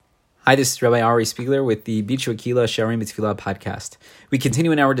Hi, this is Rabbi Ari Spiegler with the Bitzur Kila Sharim B'Tfilah podcast. We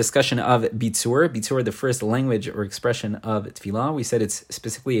continue in our discussion of Bitzur. Bitzur, the first language or expression of Tfilah. We said it's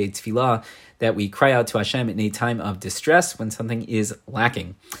specifically a Tfilah that we cry out to Hashem in a time of distress when something is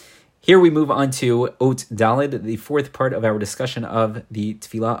lacking. Here we move on to Ot Daled, the fourth part of our discussion of the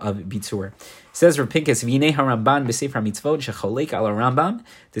Tfilah of Bitzur. Says Rav Pinkus, V'nei haRamban b'Sefer HaMitzvot shecholek al haRambam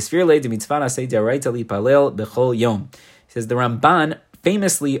d'sfir le d'mitzvah aseh d'oraita lipalel b'chol yom. He says the Ramban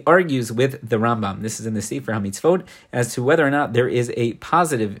famously argues with the Rambam. This is in the Sefer HaMitzvot as to whether or not there is a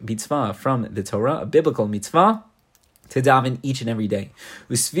positive mitzvah from the Torah, a biblical mitzvah, to daven each and every day.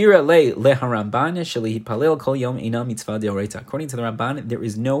 Usvira le haRamban shelihipalel kol yom eina mitzvah deoraita. According to the Ramban, there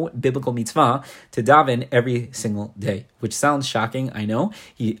is no biblical mitzvah to daven every single day, which sounds shocking, I know.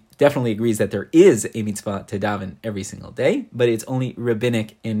 He definitely agrees that there is a mitzvah to daven every single day, but it's only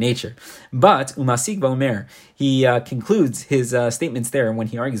rabbinic in nature. But Umasik V'omer, he concludes his statements there when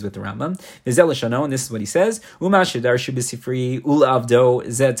he argues with the Rambam. V'zel l'shano, and this is what he says: Uma shedar shu b'sifri u'lavdo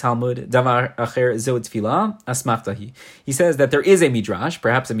zed Talmud davar acher zo tfilah asmachtahi. He says that there is a midrash,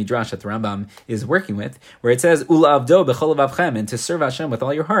 perhaps a midrash that the Rambam is working with, where it says u'lavdo b'chol levavchem, and to serve Hashem with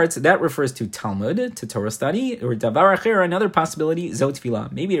all your hearts. That refers to Talmud, to Torah study, or davar acher, another possibility, zo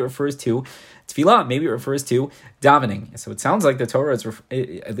tfilah. Maybe it refers to tefillah, maybe it refers to davening. So it sounds like the Torah is,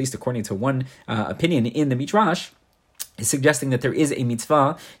 at least according to one opinion in the Midrash, is suggesting that there is a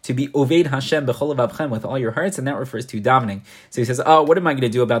mitzvah to be oved Hashem b'chol levavchem, with all your hearts, and that refers to davening. So he says, what am I going to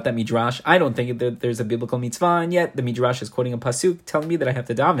do about that midrash? I don't think that there's a biblical mitzvah, and yet the midrash is quoting a pasuk telling me that I have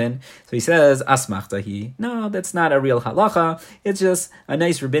to daven. So he says, asmachtahi. No, that's not a real halacha. It's just a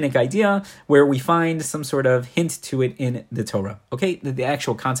nice rabbinic idea where we find some sort of hint to it in the Torah. Okay, the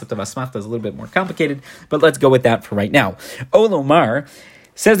actual concept of asmachta is a little bit more complicated, but let's go with that for right now. Olomar,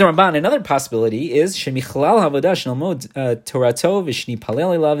 says the Ramban, another possibility is shemichlal havodah shnalmod torato v'shni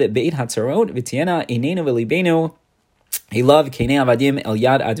palel elav beit hatzarot v'tiena einenu v'libenu elav keinei avadim el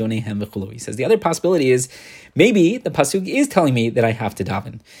yad adonehem v'chulu. He says the other possibility is maybe the pasuk is telling me that I have to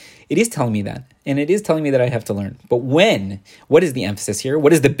daven. It is telling me that, and it is telling me that I have to learn. But when? What is the emphasis here?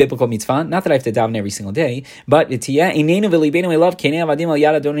 What is the biblical mitzvah? Not that I have to daven every single day, but v'tiena einenu v'libenu elav keinei avadim el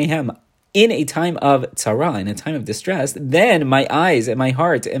yad adonehem. In a time of tzara, in a time of distress, then my eyes and my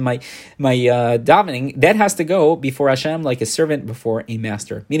heart and my davening, that has to go before Hashem like a servant before a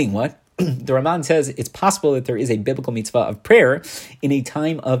master. Meaning what? The Ramban says it's possible that there is a biblical mitzvah of prayer in a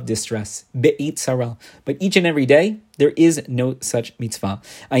time of distress, be'it tzara. But each and every day, there is no such mitzvah.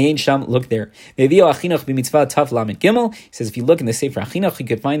 Ayin Sham, look there. He says if you look in the Sefer Achinuch, you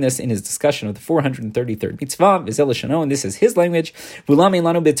could find this in his discussion of the 433rd mitzvah, and this is his language.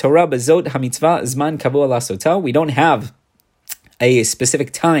 We don't have a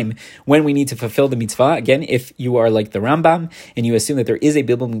specific time when we need to fulfill the mitzvah. Again, if you are like the Rambam and you assume that there is a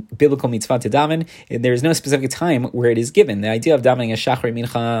biblical mitzvah to daven, there is no specific time where it is given. The idea of davening a shachar,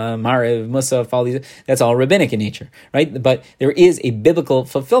 mincha, maariv, musaf, all these, that's all rabbinic in nature, right? But there is a biblical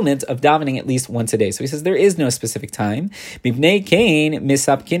fulfillment of davening at least once a day. So he says there is no specific time. And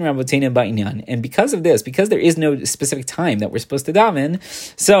because of this, because there is no specific time that we're supposed to daven,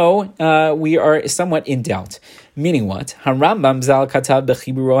 so we are somewhat in doubt. Meaning what? HaRambam Zal Katav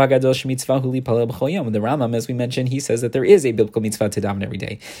B'chiburo HaGadol Shemitzvahu Lipalel B'chol Yom. The Rambam, as we mentioned, he says that there is a biblical mitzvah to daven every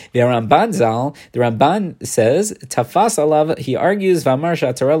day. The Ramban Zal, the Ramban says, Tafas Alav, he argues, V'amar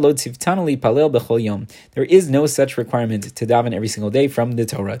Sha'Torah Lo Tzivtanu Lipalel B'chol Yom. There is no such requirement to daven every single day from the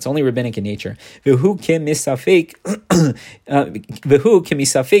Torah. It's only rabbinic in nature. V'hu kemisafek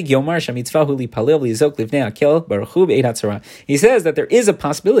Yomar Shemitzvahu Lipalel Lizok Livnei Akel Baruch Hu B'eit HaTorah. He says that there is a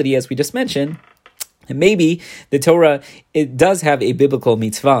possibility, as we just mentioned, and maybe the Torah, it does have a biblical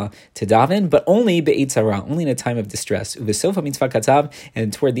mitzvah to daven, but only be'it tzara, only in a time of distress. Uvesofa mitzvah katav,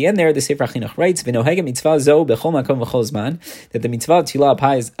 and toward the end there, the Sefer Achinuch writes, V'nohega mitzvah zo b'chol makom v'chol zman, that the mitzvah of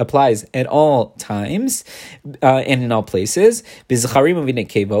tefillah applies at all times and in all places. B'zacharim u'v'nei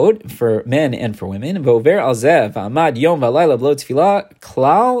kevod, for men and for women. V'over al zeh v'amad yom v'alayla b'lo tefillah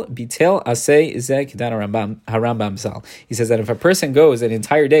klal bitel aseh zeh kedan haRambam zal. He says that if a person goes an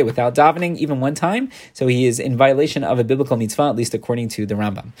entire day without davening even one time, so he is in violation of a biblical mitzvah, at least according to the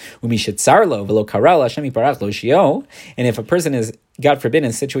Rambam. And if a person is, God forbid, in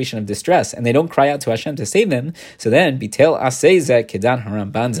a situation of distress, and they don't cry out to Hashem to save them, so then, bitel asezek kedan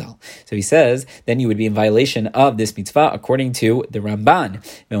haRamban zal. So he says, then you would be in violation of this mitzvah, according to the Ramban.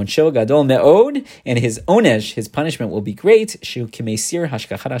 Me'onsho gadol me'od, and his onesh, his punishment will be great, shu k'meisir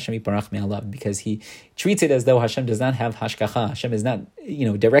hashkachat Hashem yiparach me'alav, because he treats it as though Hashem does not have hashkacha. Hashem is not,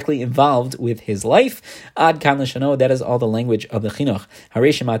 directly involved with his life. Ad kan l'shano, that is all the language of the chinuch. Harei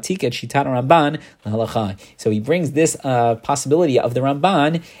shematik et shitat Ramban l'halacha. So he brings this possibility of of the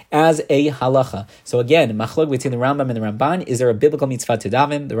Ramban as a halacha. So again, machlok between the Rambam and the Ramban, is there a biblical mitzvah to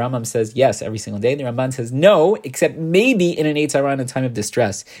daven? The Rambam says yes, every single day. The Ramban says no, except maybe in an Eitz Hara in a time of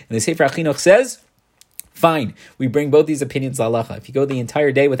distress. And the Sefer HaChinuch says, fine, we bring both these opinions to halacha. If you go the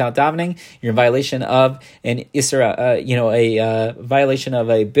entire day without davening, you're in violation of an isra, a violation of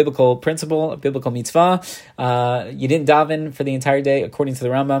a biblical principle, a biblical mitzvah. You didn't daven for the entire day. According to the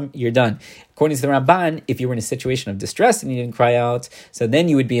Rambam, you're done. According to the Ramban, if you were in a situation of distress and you didn't cry out, so then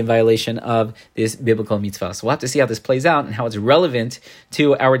you would be in violation of this biblical mitzvah. So we'll have to see how this plays out and how it's relevant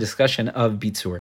to our discussion of Bitzur.